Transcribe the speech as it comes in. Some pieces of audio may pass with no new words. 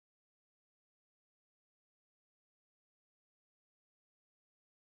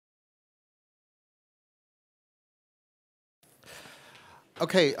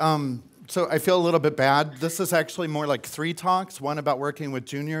Okay, so I feel a little bit bad. This is actually more like 3 talks, one about working with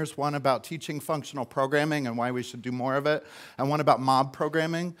juniors, one about teaching functional programming and why we should do more of it, and one about mob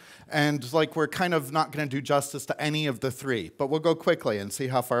programming. And like we're kind of not going to do justice to any of the 3, but we'll go quickly and see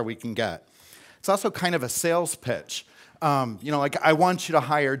how far we can get. It's also kind of a sales pitch. Like I want you to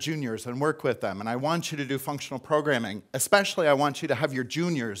hire juniors and work with them, and I want you to do functional programming. Especially, I want you to have your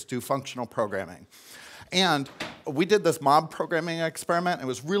juniors do functional programming. And we did this mob programming experiment. It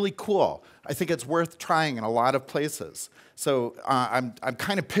was really cool. I think it's worth trying in a lot of places. So I'm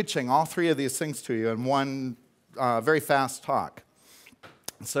kind of pitching all 3 of these things to you in one very fast talk.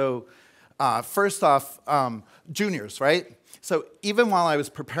 So first off, juniors, right? So even while I was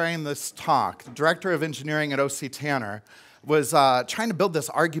preparing this talk, the director of engineering at OC Tanner was trying to build this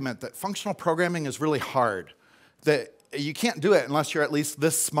argument that functional programming is really hard, that you can't do it unless you're at least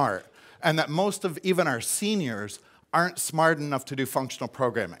this smart, and that most of even our seniors aren't smart enough to do functional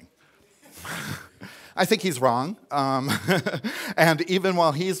programming. I think he's wrong. And even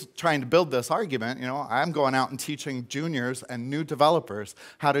while he's trying to build this argument, I'm going out and teaching juniors and new developers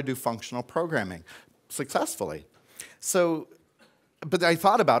how to do functional programming successfully. So, but I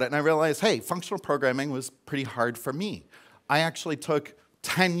thought about it and I realized, hey, functional programming was pretty hard for me. I actually took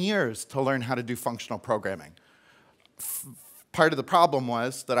 10 years to learn how to do functional programming. Part of the problem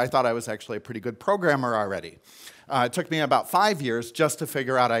was that I thought I was actually a pretty good programmer already. It took me about 5 years just to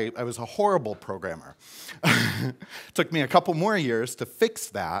figure out I was a horrible programmer. It took me a couple more years to fix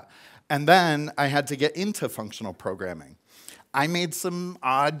that, and then I had to get into functional programming. I made some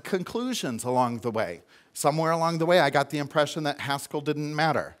odd conclusions along the way. Somewhere along the way, I got the impression that Haskell didn't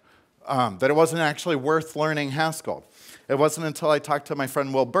matter, that it wasn't actually worth learning Haskell. It wasn't until I talked to my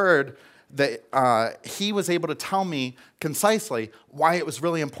friend Will Bird that he was able to tell me concisely why it was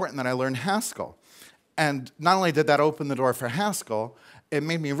really important that I learn Haskell. And not only did that open the door for Haskell, it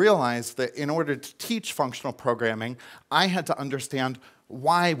made me realize that in order to teach functional programming, I had to understand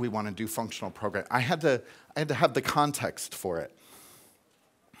why we want to do functional programming. I had to have the context for it.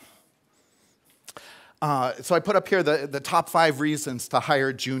 So I put up here the top 5 reasons to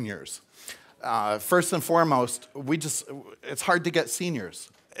hire juniors. First and foremost, it's hard to get seniors.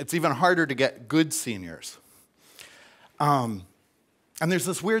 It's even harder to get good seniors. And there's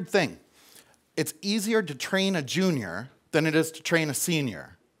this weird thing. It's easier to train a junior than it is to train a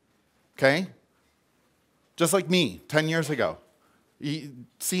senior, okay? Just like me 10 years ago.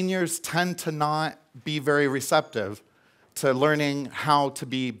 Seniors tend to not be very receptive to learning how to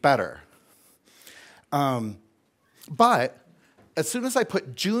be better. But as soon as I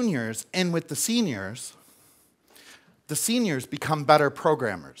put juniors in with the seniors become better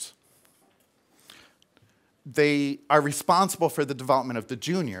programmers. They are responsible for the development of the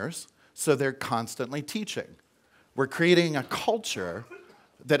juniors, so they're constantly teaching. We're creating a culture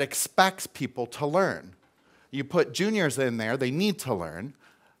that expects people to learn. You put juniors in there, they need to learn,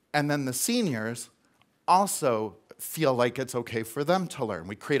 and then the seniors also feel like it's okay for them to learn.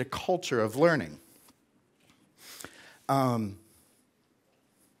 We create a culture of learning.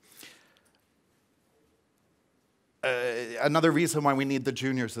 Another reason why we need the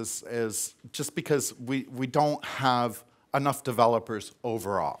juniors is just because we don't have enough developers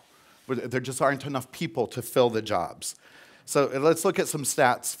overall. There just aren't enough people to fill the jobs. So let's look at some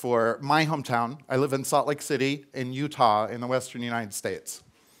stats for my hometown. I live in Salt Lake City in Utah in the western United States.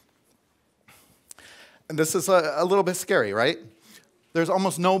 And this is a little bit scary, right? There's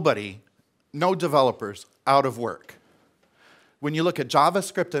almost nobody, no developers, out of work. When you look at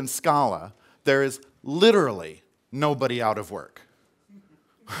JavaScript and Scala, there is literally nobody out of work.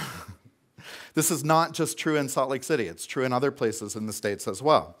 This is not just true in Salt Lake City. It's true in other places in the States as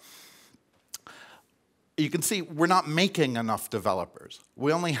well. You can see we're not making enough developers.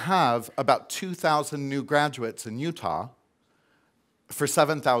 We only have about 2,000 new graduates in Utah for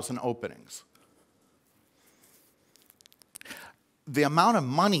 7,000 openings. The amount of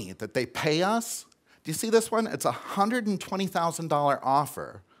money that they pay us, do you see this one? It's a $120,000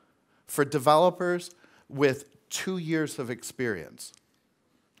 offer for developers with 2 years of experience,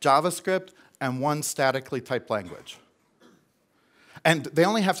 JavaScript and 1 statically typed language. And they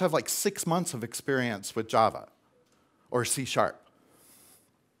only have to have like 6 months of experience with Java or C#.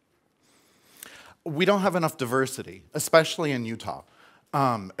 We don't have enough diversity, especially in Utah.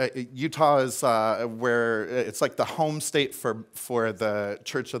 Utah is where it's like the home state for the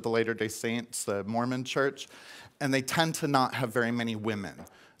Church of the Latter-day Saints, the Mormon church, and they tend to not have very many women,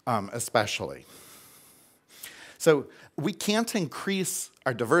 especially. So we can't increase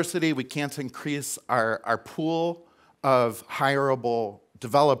our diversity, we can't increase our pool of hireable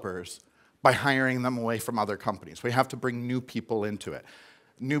developers by hiring them away from other companies. We have to bring new people into it.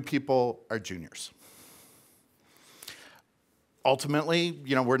 New people are juniors. Ultimately,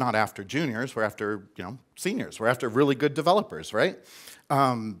 we're not after juniors, we're after, seniors. We're after really good developers, right?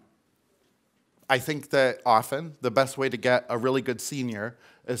 I think that often the best way to get a really good senior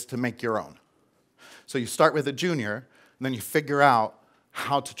is to make your own. So you start with a junior, and then you figure out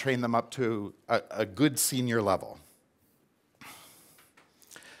how to train them up to a good senior level.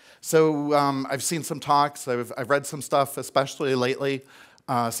 So I've seen some talks, I've read some stuff, especially lately,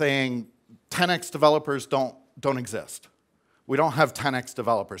 saying 10x developers don't exist. We don't have 10x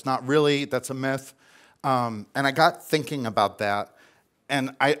developers. Not really, that's a myth. And I got thinking about that,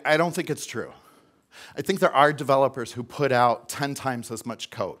 and I don't think it's true. I think there are developers who put out 10 times as much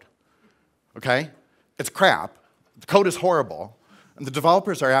code, okay? It's crap, the code is horrible, and the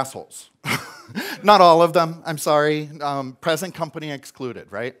developers are assholes. Not all of them, I'm sorry, present company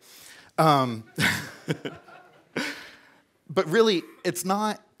excluded, right? But really, it's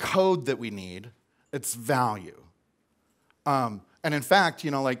not code that we need, it's value. And in fact,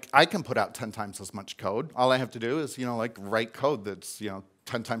 I can put out 10 times as much code. All I have to do is, write code that's,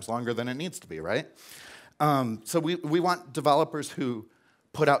 10 times longer than it needs to be, right? So we want developers who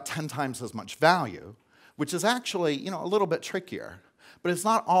put out 10 times as much value, which is actually, a little bit trickier. But it's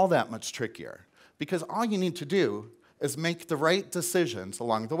not all that much trickier, because all you need to do is make the right decisions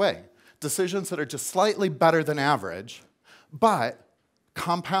along the way. Decisions that are just slightly better than average, but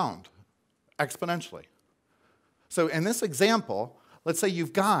compound exponentially. So in this example, let's say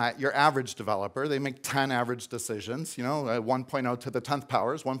you've got your average developer. They make 10 average decisions. 1.0 to the 10th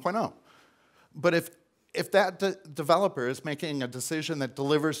power is 1.0. But if that developer is making a decision that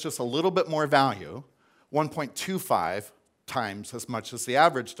delivers just a little bit more value, 1.25 times as much as the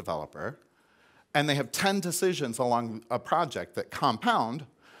average developer, and they have 10 decisions along a project that compound,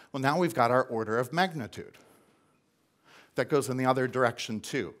 well, now we've got our order of magnitude. That goes in the other direction,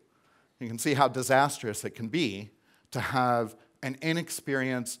 too. You can see how disastrous it can be to have an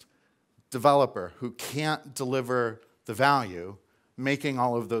inexperienced developer who can't deliver the value making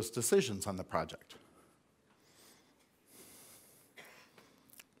all of those decisions on the project.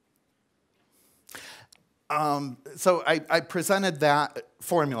 So I presented that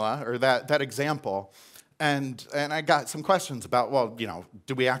formula, or that example, and I got some questions about, well,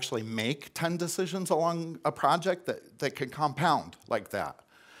 do we actually make 10 decisions along a project that can compound like that?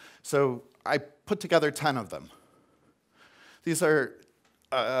 So I put together 10 of them. These are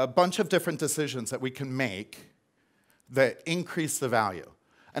a bunch of different decisions that we can make that increase the value.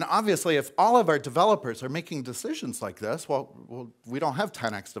 And obviously, if all of our developers are making decisions like this, well, we don't have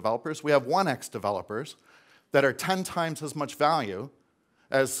 10x developers. We have 1x developers that are 10 times as much value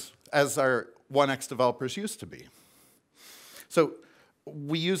as our 1x developers used to be. So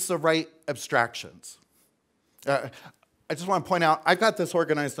we use the right abstractions. I just want to point out, I've got this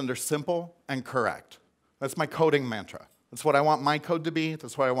organized under simple and correct. That's my coding mantra. That's what I want my code to be.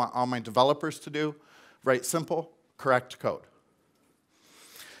 That's what I want all my developers to do. Write simple, correct code.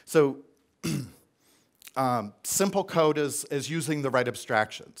 So simple code is using the right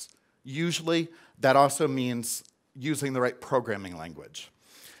abstractions. Usually, that also means using the right programming language.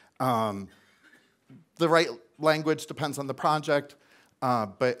 The right language depends on the project,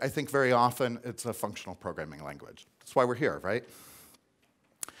 but I think very often it's a functional programming language. That's why we're here, right?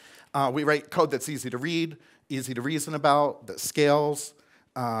 We write code that's easy to read, easy to reason about, that scales.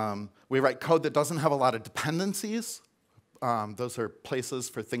 We write code that doesn't have a lot of dependencies. Those are places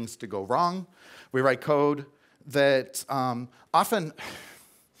for things to go wrong. We write code that often,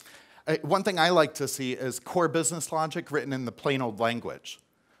 one thing I like to see is core business logic written in the plain old language.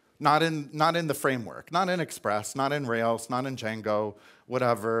 Not in the framework, not in Express, not in Rails, not in Django,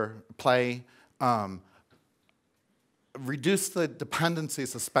 whatever, play. Reduce the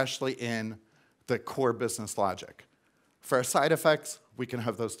dependencies, especially in the core business logic. For our side effects, we can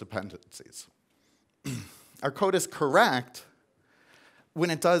have those dependencies. Our code is correct when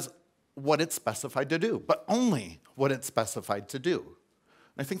it does what it's specified to do, but only what it's specified to do.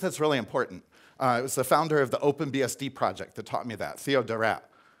 And I think that's really important. It was the founder of the OpenBSD project that taught me that, Theo Dorat.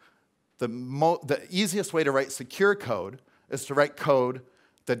 The easiest way to write secure code is to write code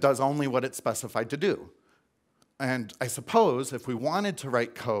that does only what it's specified to do. And I suppose if we wanted to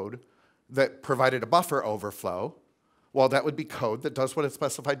write code that provided a buffer overflow, well, that would be code that does what it's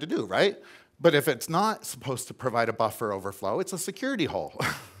specified to do, right? But if it's not supposed to provide a buffer overflow, it's a security hole.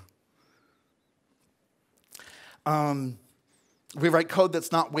 We write code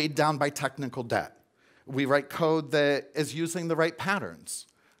that's not weighed down by technical debt. We write code that is using the right patterns.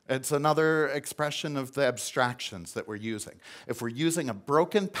 It's another expression of the abstractions that we're using. If we're using a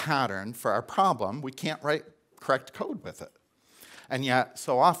broken pattern for our problem, we can't write correct code with it. And yet,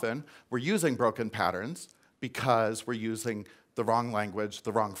 so often, we're using broken patterns because we're using the wrong language,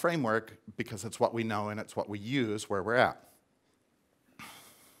 the wrong framework, because it's what we know and it's what we use where we're at.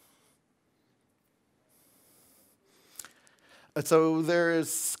 So there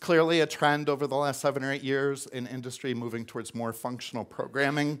is clearly a trend over the last 7 or 8 years in industry moving towards more functional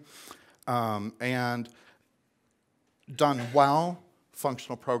programming. And done well,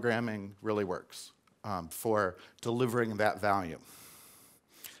 functional programming really works for delivering that value.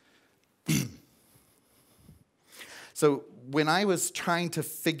 So when I was trying to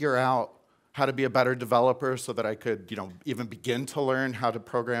figure out how to be a better developer so that I could, even begin to learn how to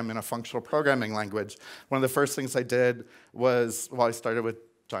program in a functional programming language, one of the first things I did was, I started with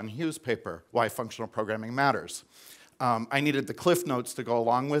John Hughes' paper, Why Functional Programming Matters. I needed the Cliff Notes to go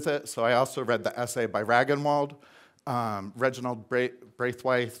along with it, so I also read the essay by Ragenwald, Reginald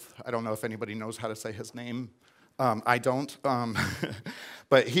Braithwaite. I don't know if anybody knows how to say his name. I don't.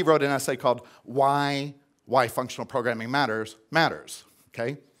 But he wrote an essay called Why Functional Programming Matters,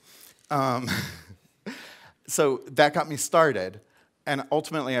 okay? So that got me started, and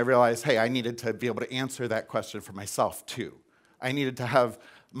ultimately I realized, hey, I needed to be able to answer that question for myself too. I needed to have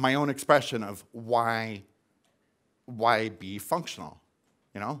my own expression of why be functional,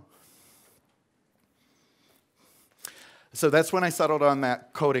 So that's when I settled on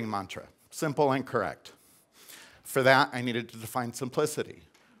that coding mantra, simple and correct. For that, I needed to define simplicity.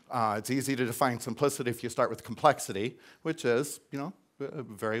 It's easy to define simplicity if you start with complexity, which is, a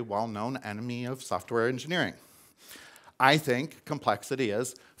very well-known enemy of software engineering. I think complexity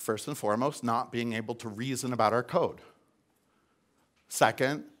is, first and foremost, not being able to reason about our code.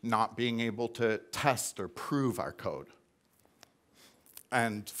 Second, not being able to test or prove our code.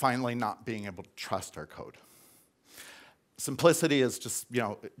 And finally, not being able to trust our code. Simplicity is just,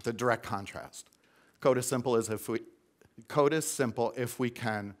 the direct contrast. Code is simple if we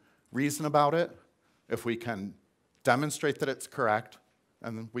can reason about it, if we can demonstrate that it's correct,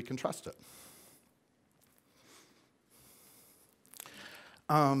 and then we can trust it.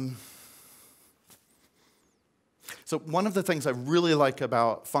 So one of the things I really like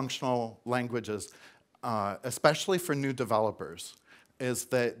about functional languages, especially for new developers, is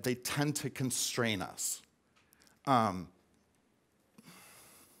that they tend to constrain us.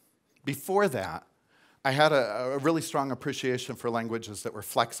 Before that, I had a really strong appreciation for languages that were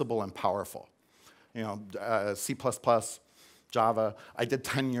flexible and powerful. C++, Java. I did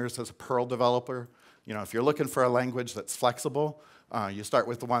 10 years as a Perl developer. If you're looking for a language that's flexible, you start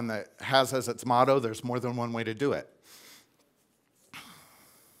with the one that has as its motto, there's more than one way to do it.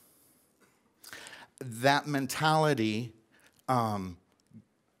 That mentality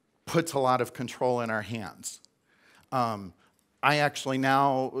puts a lot of control in our hands. I actually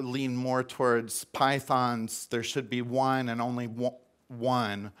now lean more towards Python's there should be one and only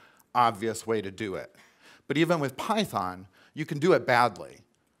one obvious way to do it. But even with Python, you can do it badly.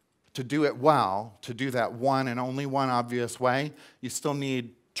 To do it well, to do that one and only one obvious way, you still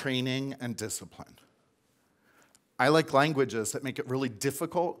need training and discipline. I like languages that make it really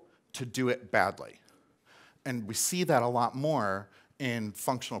difficult to do it badly. And we see that a lot more in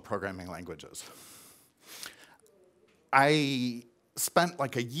functional programming languages. I spent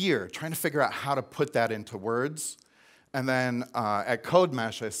like a year trying to figure out how to put that into words. And then at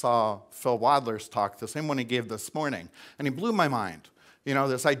CodeMesh, I saw Phil Wadler's talk, the same one he gave this morning, and he blew my mind.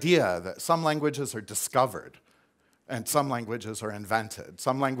 This idea that some languages are discovered and some languages are invented.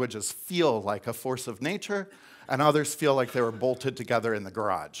 Some languages feel like a force of nature, and others feel like they were bolted together in the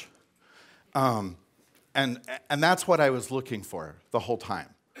garage. And that's what I was looking for the whole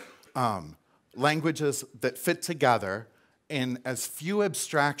time. Languages that fit together in as few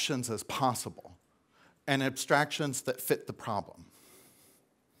abstractions as possible, and abstractions that fit the problem.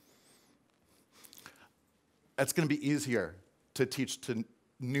 It's going to be easier to teach to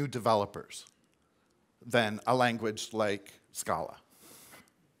new developers than a language like Scala.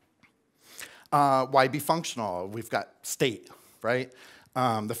 Why be functional? We've got state, right?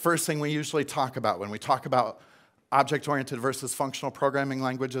 The first thing we usually talk about when we talk about object-oriented versus functional programming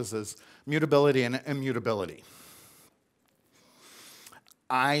languages is mutability and immutability.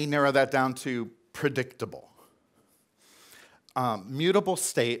 I narrow that down to predictable. Mutable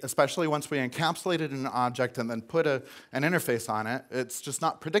state, especially once we encapsulate it in an object and then put an interface on it, it's just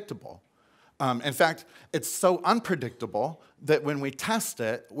not predictable. In fact, it's so unpredictable that when we test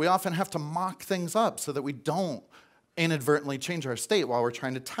it, we often have to mock things up so that we don't inadvertently change our state while we're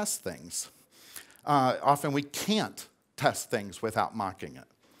trying to test things. Often we can't test things without mocking it.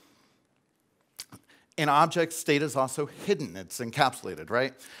 In objects, state is also hidden. It's encapsulated,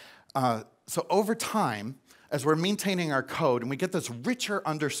 right? So over time, as we're maintaining our code and we get this richer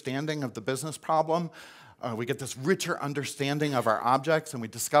understanding of the business problem, we get this richer understanding of our objects, and we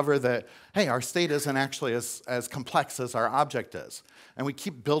discover that, hey, our state isn't actually as complex as our object is. And we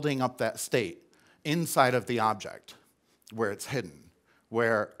keep building up that state inside of the object where it's hidden,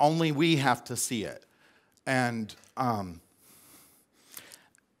 where only we have to see it. And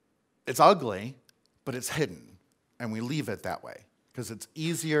it's ugly, but it's hidden. And we leave it that way because it's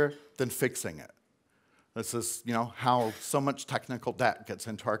easier than fixing it. This is, how so much technical debt gets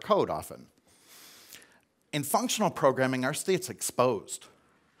into our code often. In functional programming, our state's exposed.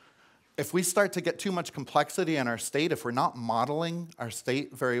 If we start to get too much complexity in our state, if we're not modeling our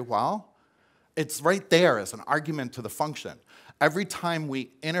state very well, it's right there as an argument to the function. Every time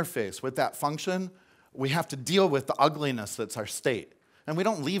we interface with that function, we have to deal with the ugliness that's our state. And we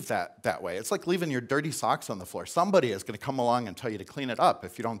don't leave that way. It's like leaving your dirty socks on the floor. Somebody is going to come along and tell you to clean it up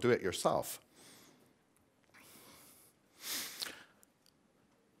if you don't do it yourself.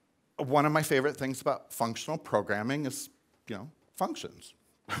 One of my favorite things about functional programming is, functions.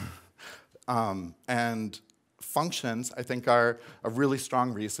 And functions, I think, are a really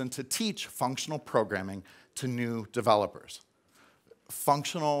strong reason to teach functional programming to new developers.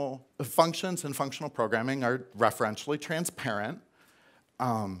 Functions in functional programming are referentially transparent,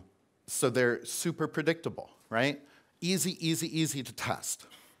 so they're super predictable, right? Easy to test.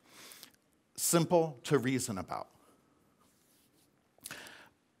 Simple to reason about.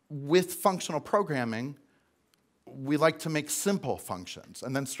 With functional programming, we like to make simple functions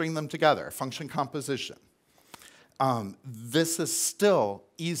and then string them together, function composition. This is still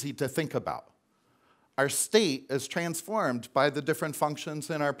easy to think about. Our state is transformed by the different functions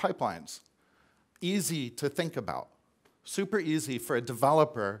in our pipelines. Easy to think about. Super easy for a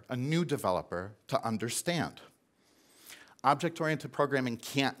developer, a new developer, to understand. Object-oriented programming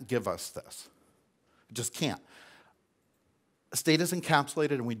can't give us this. It just can't. State is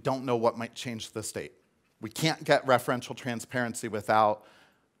encapsulated, and we don't know what might change the state. We can't get referential transparency without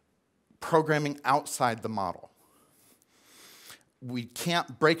programming outside the model. We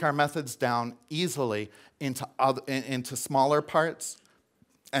can't break our methods down easily into smaller parts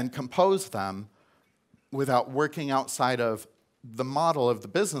and compose them without working outside of the model of the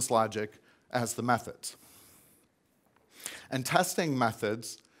business logic as the methods. And testing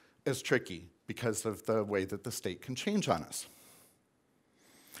methods is tricky because of the way that the state can change on us.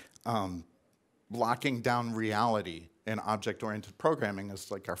 Locking down reality in object-oriented programming is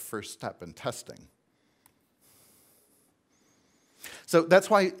like our first step in testing. So that's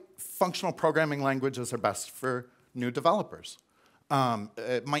why functional programming languages are best for new developers.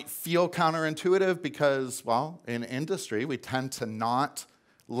 It might feel counterintuitive because, well, in industry, we tend to not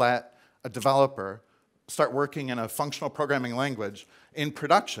let a developer start working in a functional programming language in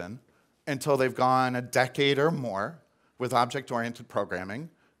production until they've gone a decade or more with object-oriented programming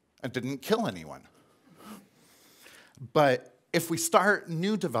and didn't kill anyone. But if we start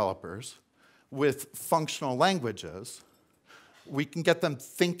new developers with functional languages, we can get them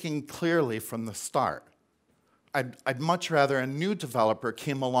thinking clearly from the start. I'd much rather a new developer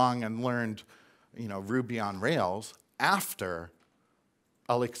came along and learned, Ruby on Rails after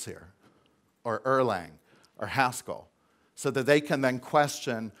Elixir or Erlang or Haskell, so that they can then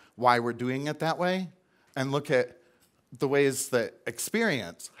question why we're doing it that way and look at the ways that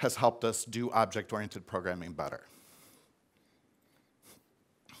experience has helped us do object-oriented programming better.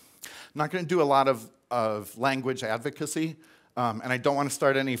 I'm not going to do a lot of language advocacy, and I don't want to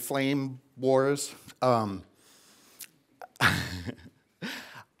start any flame wars.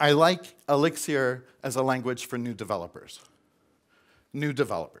 I like Elixir as a language for new developers. New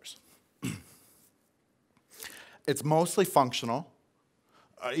developers. It's mostly functional,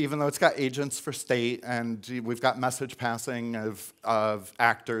 even though it's got agents for state, and we've got message passing of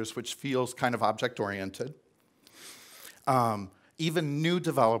actors, which feels kind of object-oriented. Even new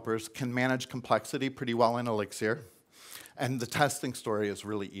developers can manage complexity pretty well in Elixir, and the testing story is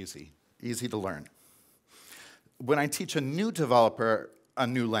really easy to learn. When I teach a new developer a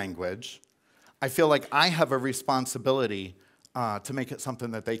new language, I feel like I have a responsibility to make it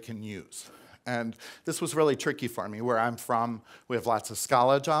something that they can use. And this was really tricky for me. Where I'm from, we have lots of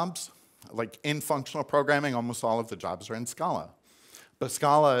Scala jobs. Like in functional programming, almost all of the jobs are in Scala. But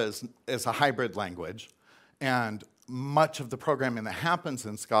Scala is a hybrid language, and much of the programming that happens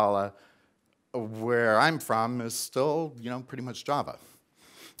in Scala, where I'm from, is still, pretty much Java.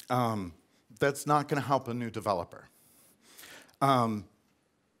 That's not going to help a new developer. I'm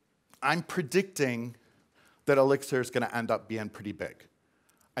predicting that Elixir is going to end up being pretty big.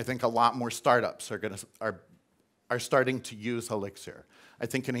 I think a lot more startups are starting to use Elixir. I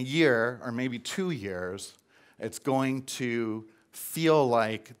think in a year or maybe 2 years, It's going to feel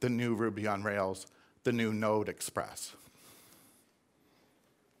like the new Ruby on Rails, the new Node Express.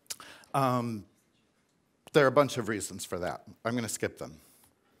 There are a bunch of reasons for that. I'm going to skip them.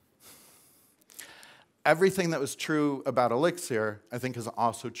 Everything that was true about Elixir, I think, is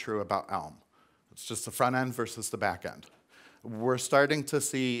also true about Elm. It's just the front end versus the back end. We're starting to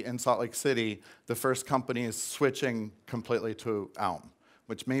see in Salt Lake City the first companies switching completely to Elm,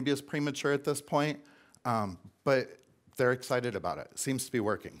 which maybe is premature at this point, but they're excited about it. It seems to be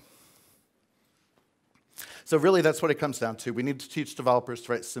working. So really, that's what it comes down to. We need to teach developers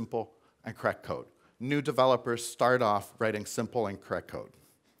to write simple and correct code. New developers start off writing simple and correct code.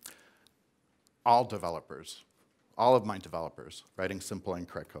 All developers, all of my developers, writing simple and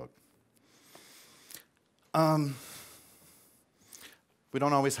correct code. We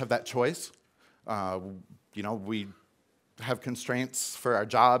don't always have that choice. We have constraints for our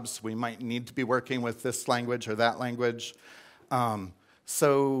jobs. We might need to be working with this language or that language.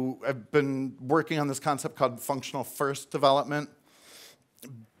 So I've been working on this concept called functional first development.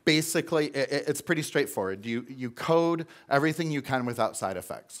 Basically, it's pretty straightforward. You code everything you can without side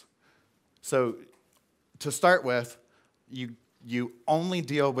effects. So to start with, you only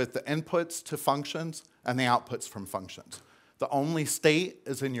deal with the inputs to functions and the outputs from functions. The only state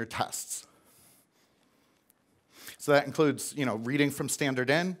is in your tests. So that includes, reading from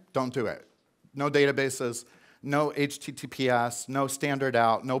standard in, don't do it. No databases, no HTTPS, no standard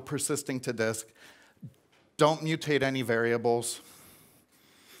out, no persisting to disk. Don't mutate any variables.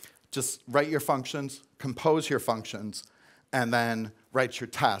 Just write your functions, compose your functions, and then write your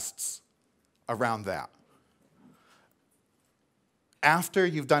tests around that. After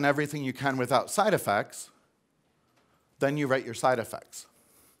you've done everything you can without side effects, then you write your side effects.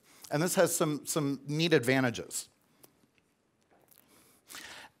 And this has some neat advantages.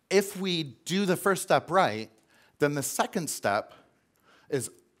 If we do the first step right, then the second step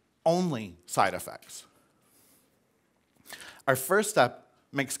is only side effects. Our first step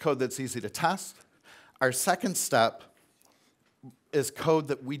makes code that's easy to test. Our second step is code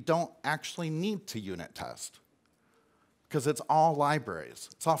that we don't actually need to unit test, because it's all libraries.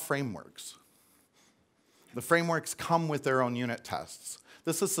 It's all frameworks. The frameworks come with their own unit tests.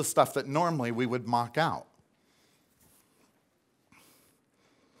 This is the stuff that normally we would mock out.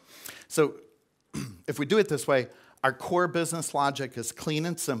 So if we do it this way, our core business logic is clean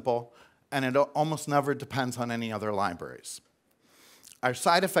and simple, and it almost never depends on any other libraries. Our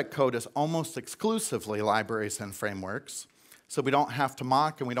side effect code is almost exclusively libraries and frameworks, so we don't have to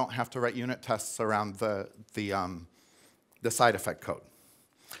mock and we don't have to write unit tests around the side effect code.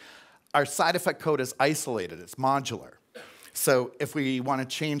 Our side effect code is isolated, it's modular. So if we want to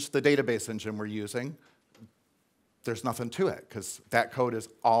change the database engine we're using, there's nothing to it, because that code is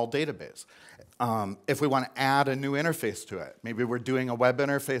all database. If we want to add a new interface to it, maybe we're doing a web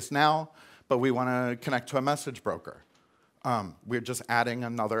interface now, but we want to connect to a message broker. We're just adding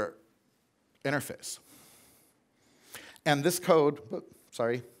another interface. And this code,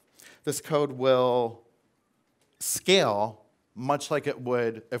 this code will scale much like it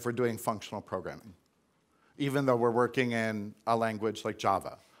would if we're doing functional programming, even though we're working in a language like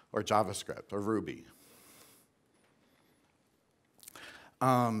Java or JavaScript or Ruby.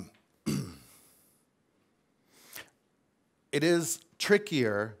 It is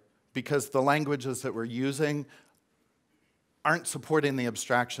trickier because the languages that we're using aren't supporting the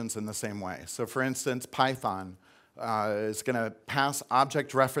abstractions in the same way. So for instance, Python is going to pass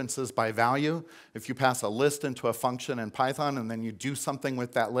object references by value. If you pass a list into a function in Python and then you do something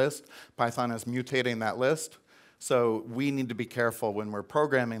with that list, Python is mutating that list. So we need to be careful when we're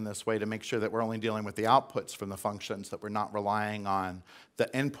programming this way to make sure that we're only dealing with the outputs from the functions, that we're not relying on the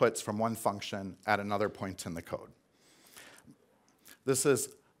inputs from one function at another point in the code. This is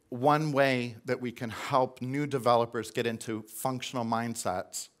one way that we can help new developers get into functional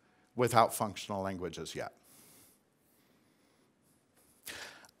mindsets without functional languages yet.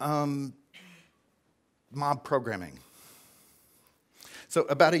 Mob programming. So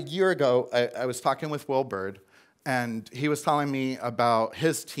about a year ago, I was talking with Will Bird, and he was telling me about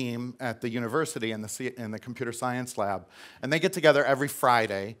his team at the university in the computer science lab. And they get together every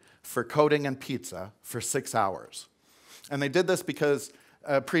Friday for coding and pizza for 6 hours. And they did this because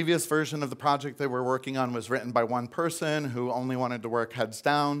a previous version of the project they were working on was written by one person who only wanted to work heads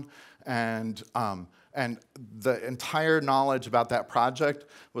down. And the entire knowledge about that project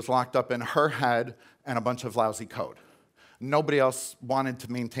was locked up in her head and a bunch of lousy code. Nobody else wanted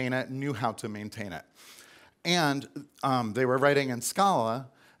to maintain it, knew how to maintain it. And they were writing in Scala,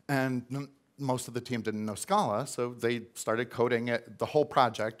 and most of the team didn't know Scala, so they started coding the whole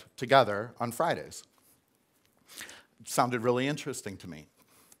project together on Fridays. sounded really interesting to me.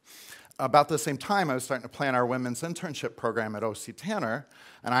 About the same time, I was starting to plan our women's internship program at OC Tanner,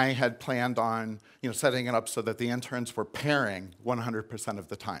 and I had planned on setting it up so that the interns were pairing 100% of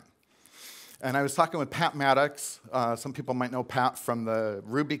the time. And I was talking with Pat Maddox. Some people might know Pat from the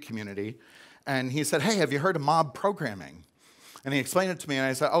Ruby community. And he said, hey, have you heard of mob programming? And he explained it to me, and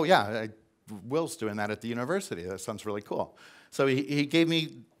I said, oh, yeah, Will's doing that at the university. That sounds really cool. So he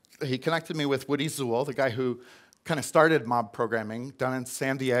connected me with Woody Zuhl, the guy who kind of started mob programming down in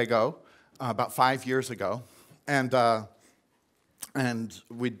San Diego about 5 years ago. And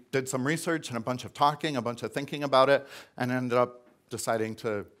we did some research and a bunch of talking, a bunch of thinking about it, and ended up deciding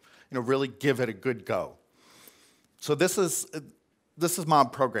to really give it a good go. So this is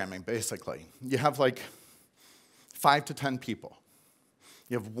mob programming, basically. You have like 5 to 10 people.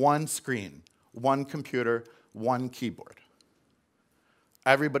 You have one screen, one computer, one keyboard.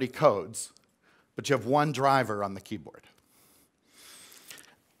 Everybody codes, but you have one driver on the keyboard.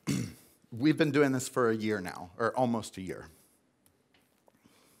 We've been doing this for a year now, or almost a year.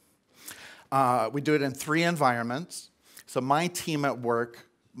 We do it in 3 environments. So my team at work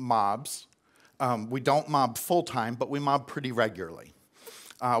mobs. We don't mob full-time, but we mob pretty regularly.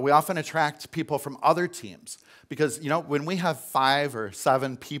 We often attract people from other teams because, when we have 5 or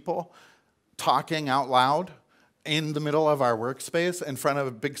 7 people talking out loud in the middle of our workspace in front of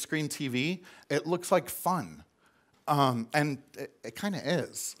a big screen TV, it looks like fun. And it kind of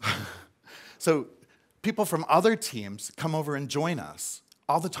is. So people from other teams come over and join us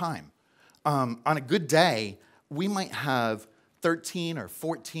all the time. On a good day, we might have 13 or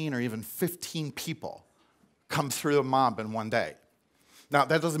 14 or even 15 people come through a mob in one day. Now,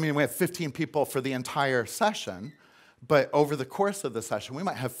 that doesn't mean we have 15 people for the entire session, but over the course of the session, we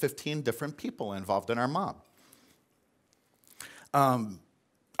might have 15 different people involved in our mob.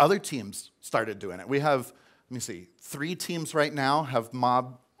 Other teams started doing it. We have, 3 teams right now have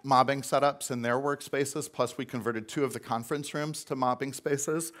mobbing setups in their workspaces, plus we converted 2 of the conference rooms to mobbing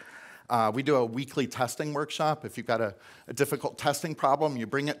spaces. We do a weekly testing workshop. If you've got a difficult testing problem, you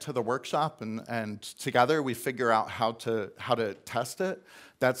bring it to the workshop, and together we figure out how to test it.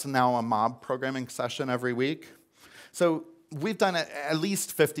 That's now a mob programming session every week. So we've done at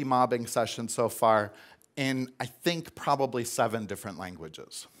least 50 mobbing sessions so far in, I think, probably 7 different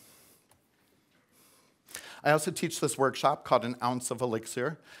languages. I also teach this workshop called An Ounce of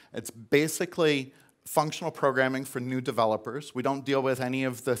Elixir. It's basically functional programming for new developers. We don't deal with any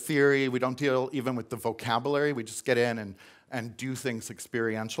of the theory. We don't deal even with the vocabulary. We just get in and do things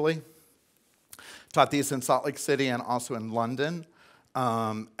experientially. Taught these in Salt Lake City and also in London.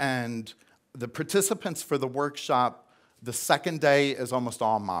 And the participants for the workshop, the second day is almost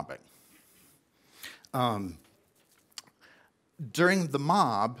all mobbing. During the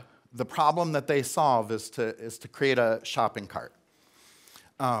mob, the problem that they solve is to create a shopping cart.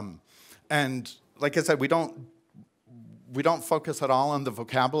 And like I said, we don't focus at all on the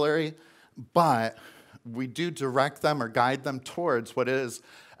vocabulary, but we do direct them or guide them towards what is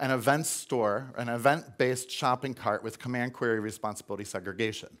an event store, an event-based shopping cart with command query responsibility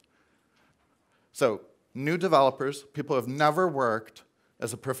segregation. So new developers, people who have never worked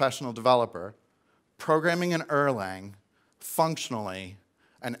as a professional developer, programming in Erlang functionally,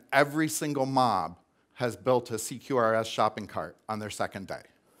 and every single mob has built a CQRS shopping cart on their second day.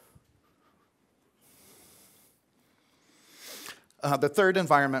 The third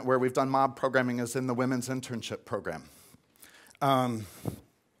environment where we've done mob programming is in the women's internship program.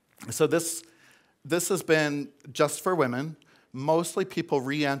 So this has been just for women, mostly people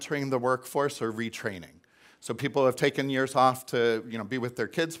re-entering the workforce or retraining. So people have taken years off to be with their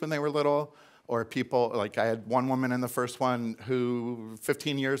kids when they were little, or people, like I had one woman in the first one who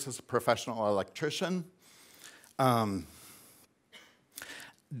 15 years as a professional electrician. They're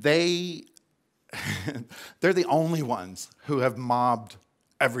the only ones who have mobbed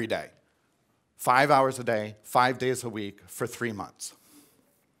every day, 5 hours a day, 5 days a week for 3 months.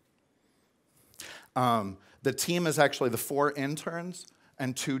 The team is actually the 4 interns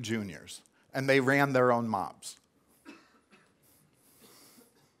and 2 juniors, and they ran their own mobs.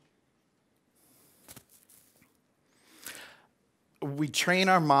 We train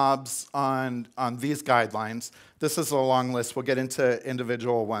our mobs on these guidelines. This is a long list. We'll get into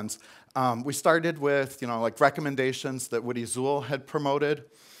individual ones. We started with like recommendations that Woody Zuhl had promoted,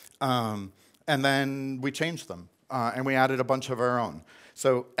 and then we changed them, and we added a bunch of our own.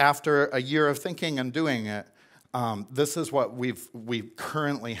 So after a year of thinking and doing it, this is what we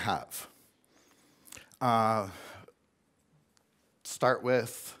currently have. Start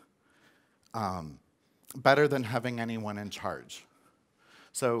with better than having anyone in charge.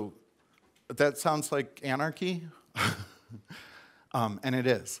 So that sounds like anarchy, And it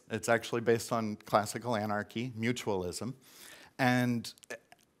is. It's actually based on classical anarchy, mutualism. And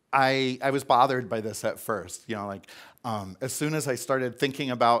I was bothered by this at first. As soon as I started thinking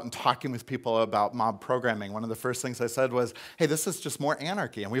about and talking with people about mob programming, one of the first things I said was, hey, this is just more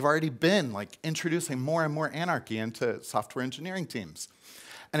anarchy. And we've already been introducing more and more anarchy into software engineering teams.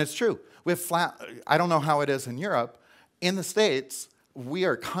 And it's true. We have I don't know how it is in Europe. In the States, we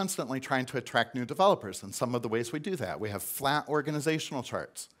are constantly trying to attract new developers. And some of the ways we do that, we have flat organizational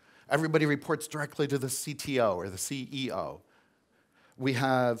charts. Everybody reports directly to the CTO or the CEO. We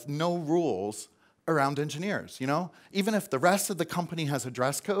have no rules around engineers, Even if the rest of the company has a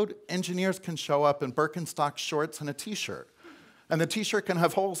dress code, engineers can show up in Birkenstock shorts and a t-shirt. And the t-shirt can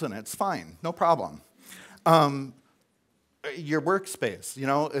have holes in it, it's fine, no problem. Your workspace,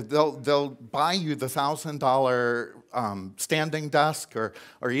 they'll buy you the $1,000 standing desk or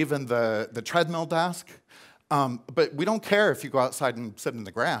even the treadmill desk. But we don't care if you go outside and sit in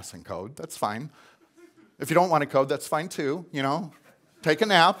the grass and code, that's fine. If you don't want to code, that's fine too, Take a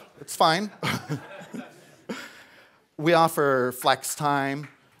nap, it's fine. We offer flex time.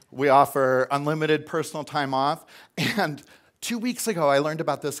 We offer unlimited personal time off. And 2 weeks ago, I learned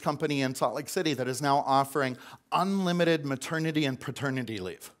about this company in Salt Lake City that is now offering unlimited maternity and paternity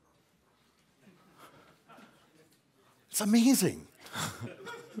leave. It's amazing.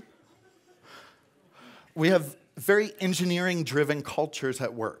 We have very engineering-driven cultures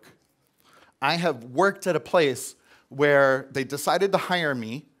at work. I have worked at a place where they decided to hire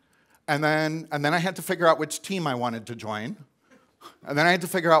me, and then I had to figure out which team I wanted to join, and then I had to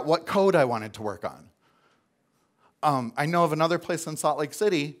figure out what code I wanted to work on. I know of another place in Salt Lake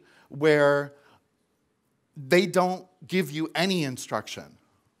City where they don't give you any instruction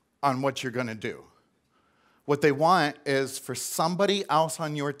on what you're going to do. What they want is for somebody else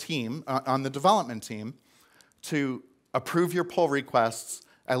on your team, on the development team, to approve your pull requests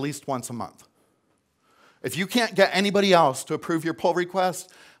at least once a month. If you can't get anybody else to approve your pull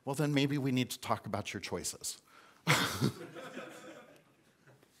request, well, then maybe we need to talk about your choices.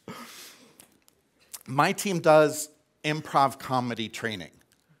 My team does improv comedy training.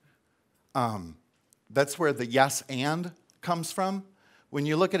 That's where the yes and comes from. When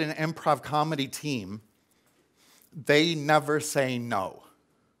you look at an improv comedy team, they never say no.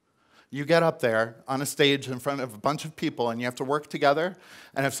 You get up there on a stage in front of a bunch of people and you have to work together,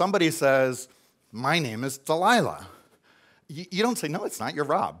 and if somebody says, my name is Delilah, you don't say, no, it's not, you're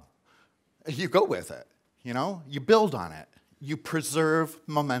Rob. You go with it, You build on it. You preserve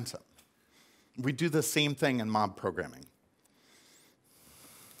momentum. We do the same thing in mob programming.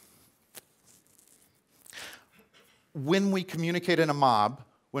 When we communicate in a mob,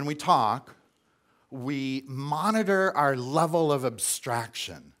 when we talk, we monitor our level of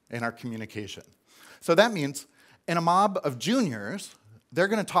abstraction in our communication. So that means in a mob of juniors, they're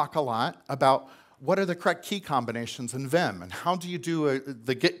going to talk a lot about what are the correct key combinations in Vim, and how do you do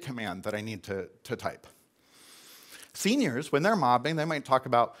the git command that I need to type. Seniors, when they're mobbing, they might talk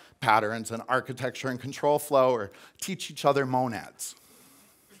about patterns and architecture and control flow or teach each other monads.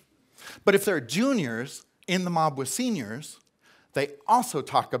 But if they're juniors in the mob with seniors, they also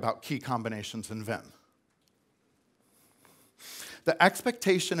talk about key combinations in Vim. The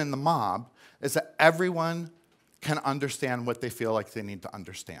expectation in the mob is that everyone can understand what they feel like they need to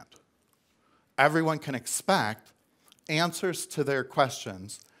understand. Everyone can expect answers to their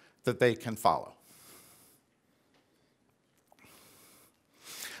questions that they can follow.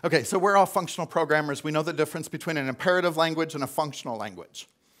 Okay, so we're all functional programmers. We know the difference between an imperative language and a functional language.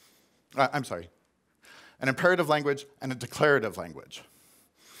 An imperative language and a declarative language.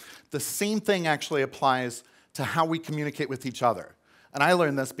 The same thing actually applies to how we communicate with each other. And I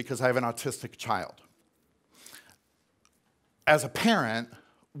learned this because I have an autistic child. As a parent,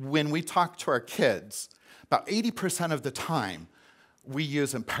 when we talk to our kids, about 80% of the time, we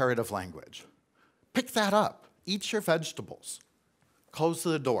use imperative language. Pick that up. Eat your vegetables. Close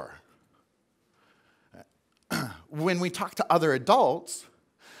the door. When we talk to other adults,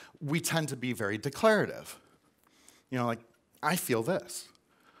 we tend to be very declarative. I feel this,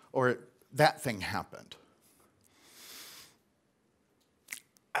 or that thing happened.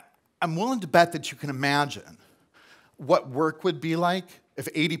 I'm willing to bet that you can imagine what work would be like if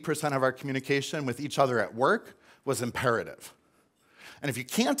 80% of our communication with each other at work was imperative. And if you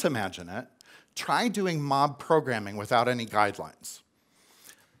can't imagine it, try doing mob programming without any guidelines.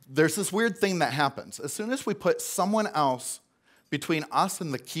 There's this weird thing that happens. As soon as we put someone else between us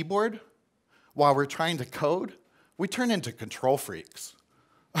and the keyboard while we're trying to code, we turn into control freaks.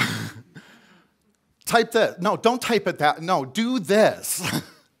 Type this. No, don't type it that. No, do this.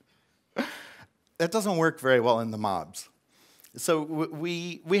 that doesn't work very well in the mobs. So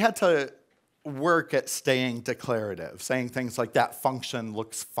we had to work at staying declarative, saying things like, that function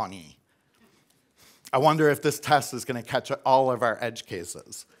looks funny. I wonder if this test is going to catch all of our edge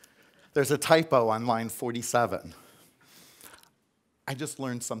cases. There's a typo on line 47. I just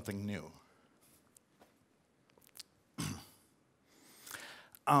learned something new.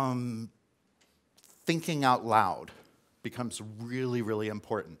 Thinking out loud becomes really, really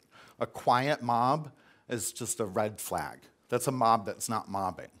important. A quiet mob is just a red flag. That's a mob that's not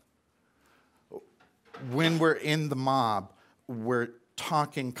mobbing. When we're in the mob, we're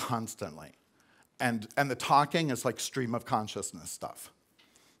talking constantly. And the talking is like stream of consciousness stuff.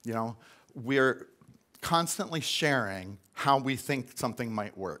 You know, we're constantly sharing how we think something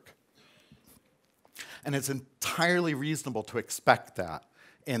might work. And it's entirely reasonable to expect that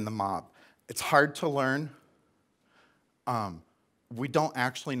in the mob. It's hard to learn. We don't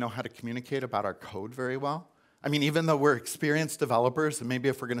actually know how to communicate about our code very well. I mean, even though we're experienced developers, and maybe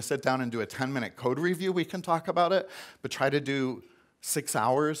if we're going to sit down and do a 10-minute code review, we can talk about it, but try to do 6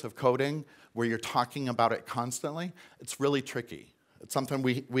 hours of coding where you're talking about it constantly, it's really tricky. It's something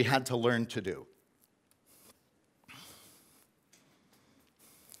we had to learn to do.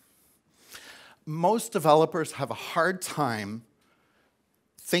 Most developers have a hard time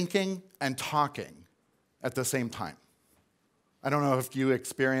thinking and talking at the same time. I don't know if you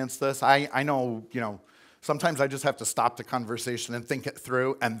experience this. I know, sometimes I just have to stop the conversation and think it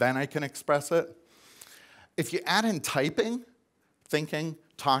through, and then I can express it. If you add in typing, thinking,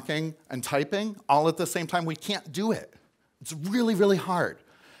 talking, and typing all at the same time, we can't do it. It's really, really hard.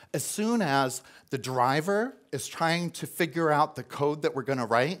 As soon as the driver is trying to figure out the code that we're going to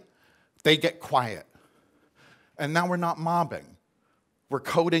write, they get quiet. And now we're not mobbing. We're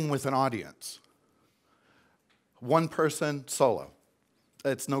coding with an audience. One person, solo.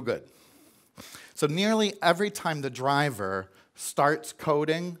 It's no good. So nearly every time the driver starts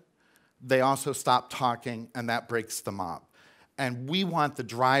coding, they also stop talking, and that breaks the mob. And we want the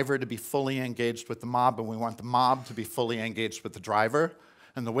driver to be fully engaged with the mob, and we want the mob to be fully engaged with the driver.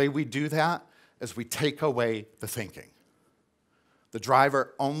 And the way we do that is we take away the thinking. The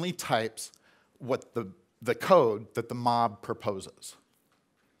driver only types what the code that the mob proposes.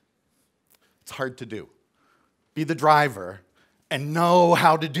 It's hard to do. Be the driver and know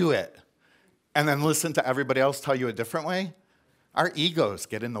how to do it, and then listen to everybody else tell you a different way. Our egos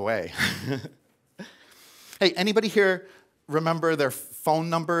get in the way. Hey, anybody here remember their phone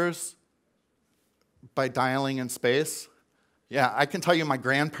numbers by dialing in space? Yeah, I can tell you my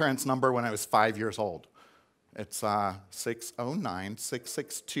grandparents' number when I was 5 years old. It's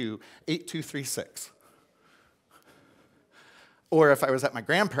 609-662-8236. Or if I was at my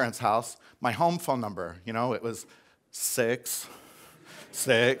grandparents' house, my home phone number, it was 6.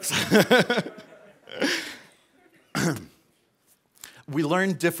 We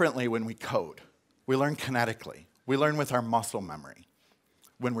learn differently when we code. We learn kinetically. We learn with our muscle memory.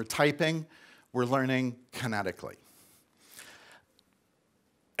 When we're typing, we're learning kinetically.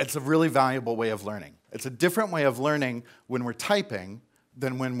 It's a really valuable way of learning. It's a different way of learning when we're typing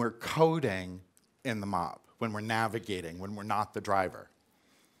than when we're coding in the mob, when we're navigating, when we're not the driver.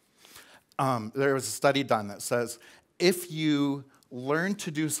 There was a study done that says if you learn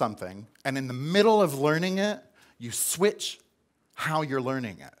to do something and in the middle of learning it, you switch how you're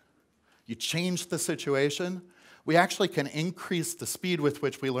learning it. You change the situation, we actually can increase the speed with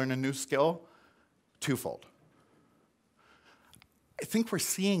which we learn a new skill twofold. I think we're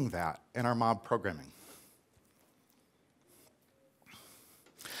seeing that in our mob programming.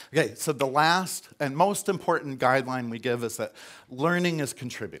 Okay, so the last and most important guideline we give is that learning is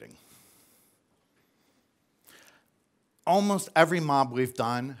contributing. Almost every mob we've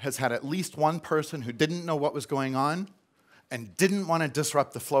done has had at least one person who didn't know what was going on and didn't want to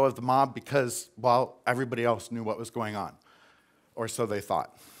disrupt the flow of the mob because, well, everybody else knew what was going on, or so they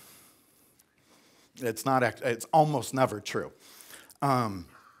thought. It's almost never true.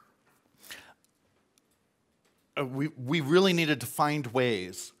 We really needed to find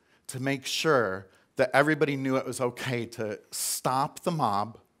ways to make sure that everybody knew it was okay to stop the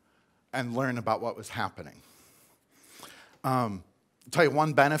mob and learn about what was happening. I'll tell you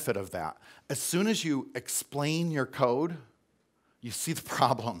one benefit of that. As soon as you explain your code, you see the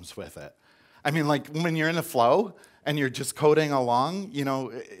problems with it. I mean, like when you're in the flow and you're just coding along,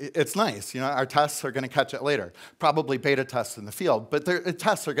 it's nice. Our tests are going to catch it later. Probably beta tests in the field, but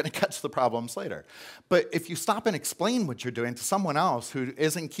tests are going to catch the problems later. But if you stop and explain what you're doing to someone else who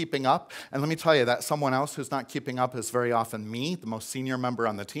isn't keeping up, and let me tell you that someone else who's not keeping up is very often me, the most senior member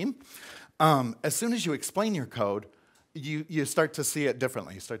on the team. As soon as you explain your code, you start to see it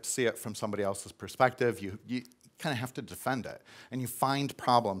differently. You start to see it from somebody else's perspective. You kind of have to defend it. And you find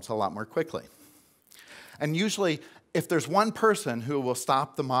problems a lot more quickly. And usually, if there's one person who will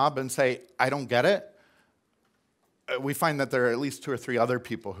stop the mob and say, I don't get it, we find that there are at least 2 or 3 other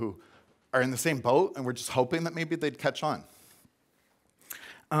people who are in the same boat, and we're just hoping that maybe they'd catch on.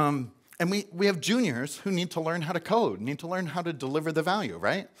 And we have juniors who need to learn how to code, need to learn how to deliver the value,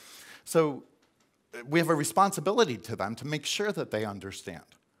 right? So we have a responsibility to them to make sure that they understand.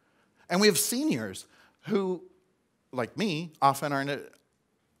 And we have seniors who, like me, often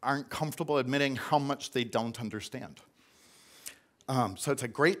aren't comfortable admitting how much they don't understand. So it's a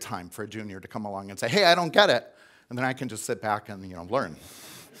great time for a junior to come along and say, hey, I don't get it. And then I can just sit back and learn.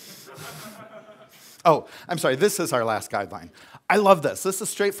 Oh, I'm sorry, this is our last guideline. I love this. This is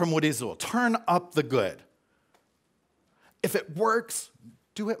straight from Woody Zuhl. Turn up the good. If it works,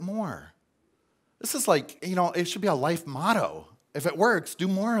 do it more. This is like, it should be a life motto. If it works, do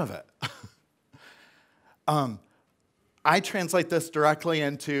more of it. I translate this directly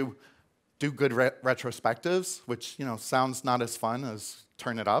into do good retrospectives, which sounds not as fun as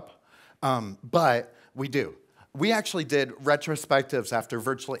turn it up, but we do. We actually did retrospectives after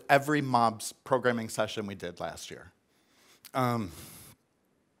virtually every mob's programming session we did last year.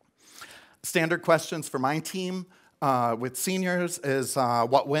 Standard questions for my team with seniors is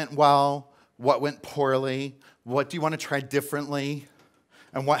what went well, what went poorly, what do you want to try differently,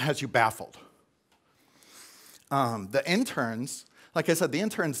 and what has you baffled? The interns, like I said,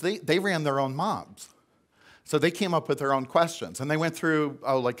 they ran their own mobs. So they came up with their own questions. And they went through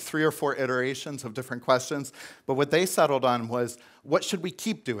like 3 or 4 iterations of different questions. But what they settled on was, what should we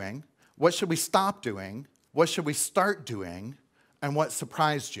keep doing? What should we stop doing? What should we start doing? And what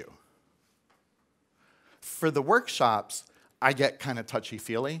surprised you? For the workshops, I get kind of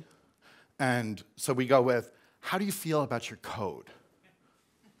touchy-feely. And so we go with, how do you feel about your code?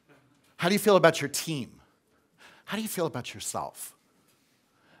 How do you feel about your team? How do you feel about yourself?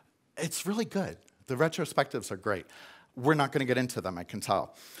 It's really good. The retrospectives are great. We're not going to get into them, I can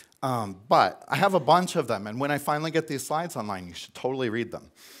tell. But I have a bunch of them, and when I finally get these slides online, you should totally read them.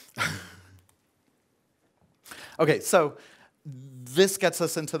 Okay, so this gets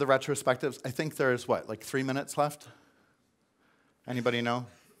us into the retrospectives. I think there's, like 3 minutes left? Anybody know?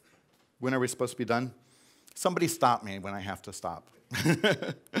 When are we supposed to be done? Somebody stop me when I have to stop.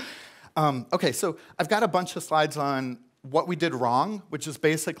 Okay, so I've got a bunch of slides on what we did wrong, which is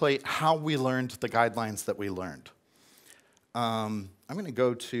basically how we learned the guidelines that we learned. I'm going to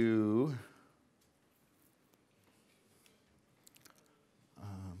go to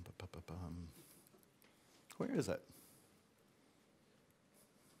where is it?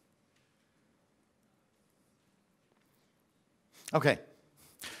 Okay.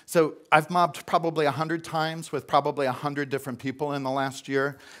 So I've mobbed probably 100 times with probably 100 different people in the last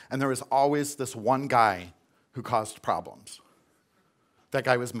year, and there was always this one guy who caused problems. That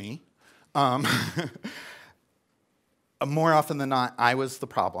guy was me. More often than not, I was the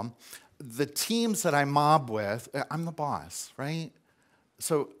problem. The teams that I mob with, I'm the boss, right?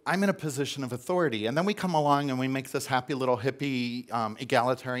 So I'm in a position of authority, and then we come along and we make this happy little hippie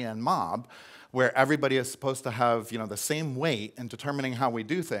egalitarian mob where everybody is supposed to have the same weight in determining how we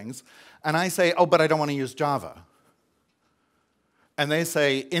do things, and I say, oh, but I don't want to use Java. And they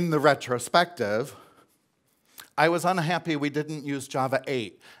say, in the retrospective, I was unhappy we didn't use Java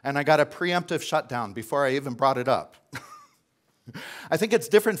 8, and I got a preemptive shutdown before I even brought it up. I think it's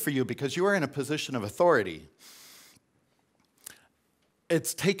different for you because you are in a position of authority.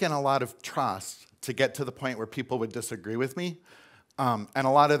 It's taken a lot of trust to get to the point where people would disagree with me, and a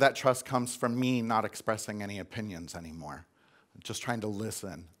lot of that trust comes from me not expressing any opinions anymore, just trying to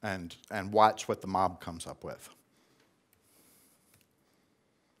listen and watch what the mob comes up with.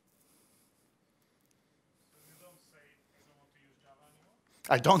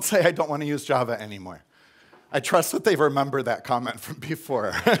 I don't say I don't want to use Java anymore. I trust that they remember that comment from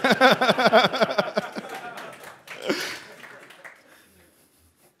before.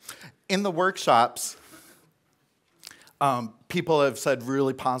 In the workshops, people have said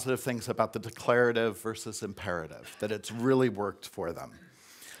really positive things about the declarative versus imperative, that it's really worked for them,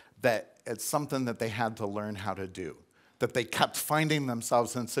 that it's something that they had to learn how to do, that they kept finding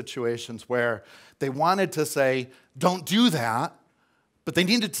themselves in situations where they wanted to say, don't do that, but they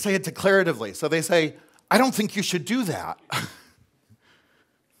needed to say it declaratively. So they say, I don't think you should do that.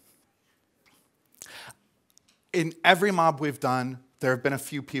 In every mob we've done, there have been a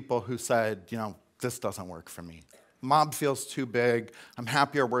few people who said, this doesn't work for me. Mob feels too big. I'm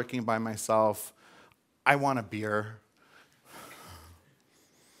happier working by myself. I want a beer.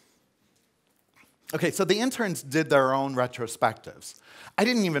 Okay, so the interns did their own retrospectives. I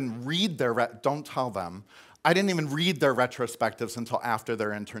didn't even read their, don't tell them, I didn't even read their retrospectives until after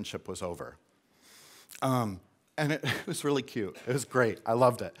their internship was over. And it was really cute. It was great. I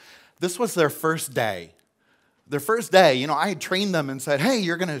loved it. This was their first day. Their first day, you know, I had trained them and said, hey,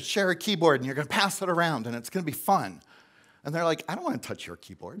 you're going to share a keyboard and you're going to pass it around and it's going to be fun. And they're like, I don't want to touch your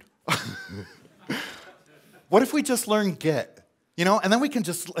keyboard. What if we just learn Git? You know, and then we can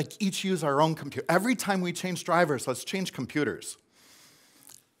just like each use our own computer. Every time we change drivers, let's change computers.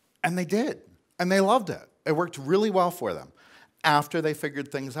 And they did. And they loved it. It worked really well for them after they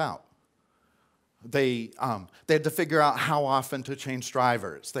figured things out. They had to figure out how often to change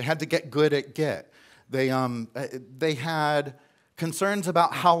drivers. They had to get good at Git. They had concerns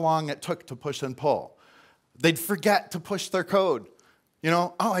about how long it took to push and pull. They'd forget to push their code. You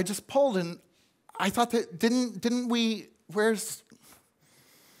know, oh, I just pulled and I thought that, didn't we, where's...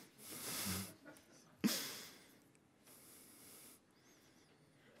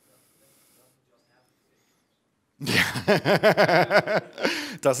 Yeah.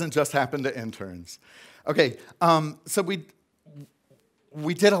 Doesn't just happen to interns. Okay, so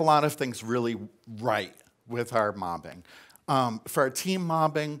we did a lot of things really right with our mobbing. For our team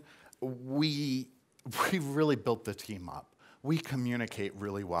mobbing, we really built the team up. We communicate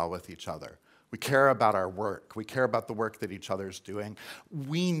really well with each other. We care about our work. We care about the work that each other's doing.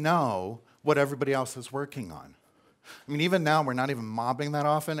 We know what everybody else is working on. I mean, even now, we're not even mobbing that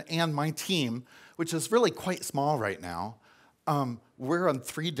often, and my team, which is really quite small right now, we're on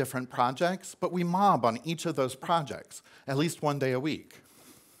 3 different projects, but we mob on each of those projects at least 1 day a week.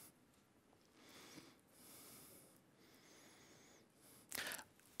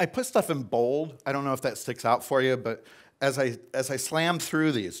 I put stuff in bold. I don't know if that sticks out for you, but as I slam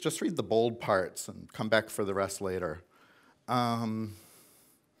through these, just read the bold parts and come back for the rest later. Oh,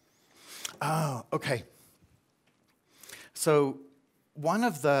 okay. So one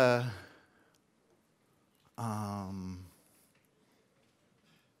of the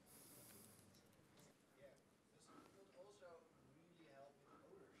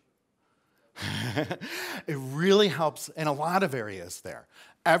it really helps in a lot of areas there.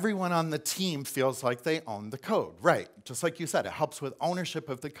 Everyone on the team feels like they own the code, right? Just like you said, it helps with ownership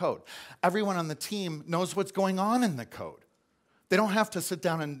of the code. Everyone on the team knows what's going on in the code. They don't have to sit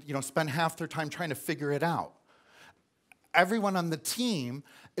down and spend half their time trying to figure it out. Everyone on the team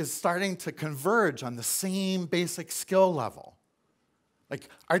is starting to converge on the same basic skill level. Like,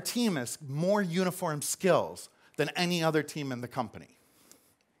 our team has more uniform skills than any other team in the company.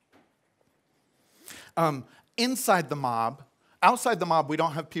 Inside the mob, outside the mob, we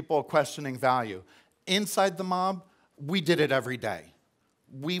don't have people questioning value. Inside the mob, we did it every day.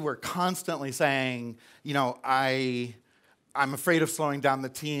 We were constantly saying, I'm afraid of slowing down the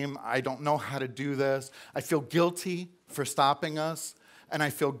team. I don't know how to do this. I feel guilty for stopping us, and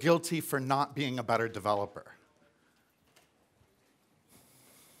I feel guilty for not being a better developer.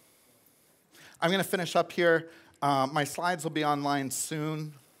 I'm going to finish up here. My slides will be online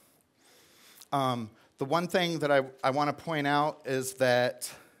soon. The one thing that I want to point out is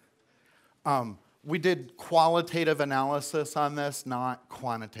that we did qualitative analysis on this, not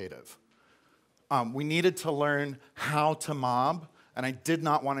quantitative. We needed to learn how to mob, and I did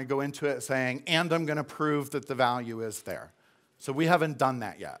not want to go into it saying, and I'm going to prove that the value is there. So we haven't done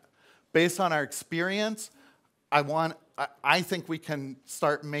that yet. Based on our experience, I think we can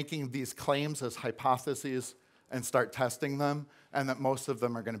start making these claims as hypotheses and start testing them, and that most of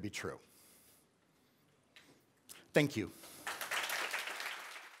them are going to be true. Thank you.